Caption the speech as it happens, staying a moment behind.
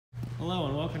Hello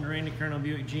and welcome to Randy Curnow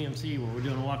Buick GMC, where we're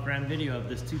doing a walk around video of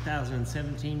this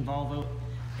 2017 Volvo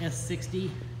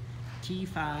S60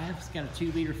 T5. It's got a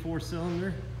 2-liter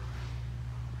 4-cylinder.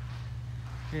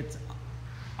 It's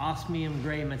osmium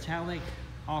gray metallic,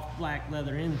 off black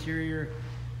leather interior,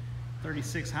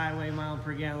 36 highway mile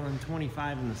per gallon,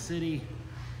 25 in the city,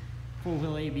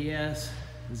 4-wheel ABS,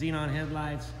 xenon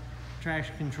headlights,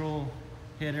 traction control,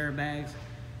 head airbags,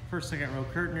 first second row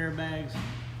curtain airbags,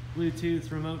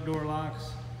 Bluetooth remote door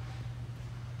locks,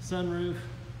 sunroof,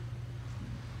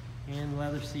 and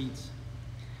leather seats.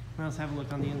 Now let's have a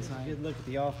look on the inside. Good look at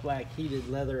the off black heated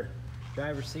leather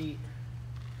driver's seat,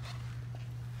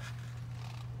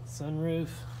 sunroof,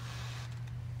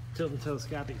 tilt and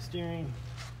telescopic steering.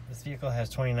 This vehicle has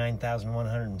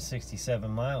 29,167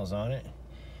 miles on it.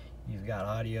 You've got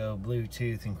audio,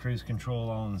 Bluetooth, and cruise control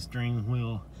on the steering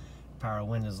wheel, power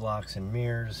windows, locks, and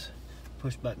mirrors,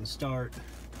 push button start,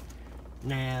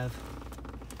 nav.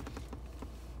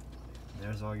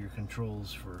 There's all your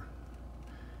controls for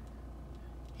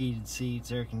heated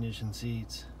seats, air conditioned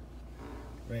seats,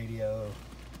 radio,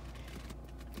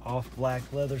 off black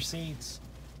leather seats,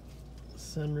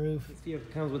 sunroof. This vehicle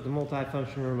comes with the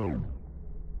multi-function remote.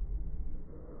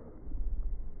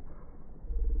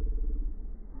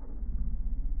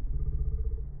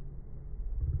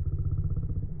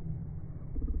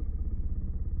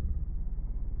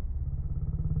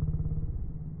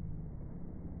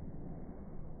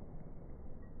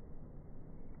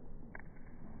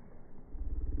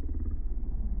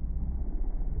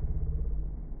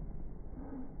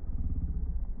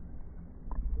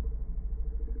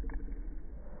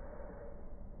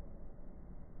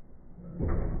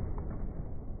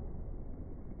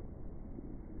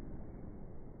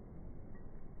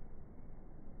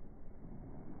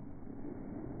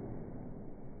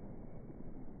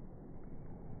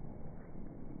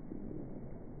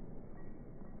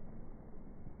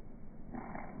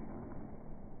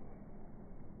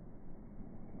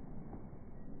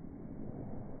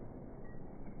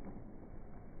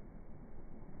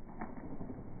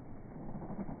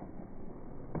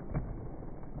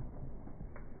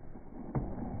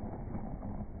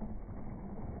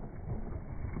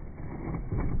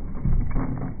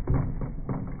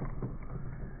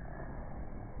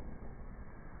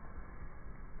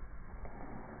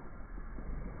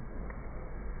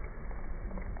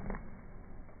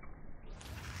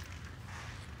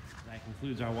 That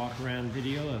concludes our walk around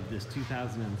video of this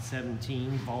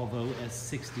 2017 Volvo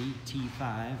S60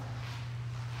 T5.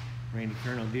 Randy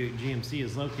Curnow Buick GMC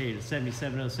is located at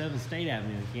 7707 State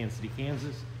Avenue in Kansas City,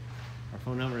 Kansas. Our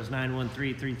phone number is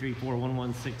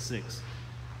 913-334-1166.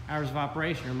 Hours of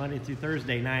operation are Monday through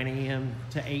Thursday, 9 a.m.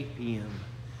 to 8 p.m.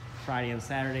 Friday and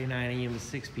Saturday, 9 a.m. to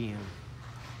 6 p.m.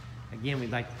 Again,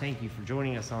 we'd like to thank you for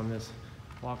joining us on this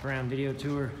walk around video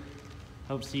tour.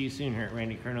 Hope to see you soon here at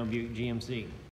Randy Curnow Buick GMC.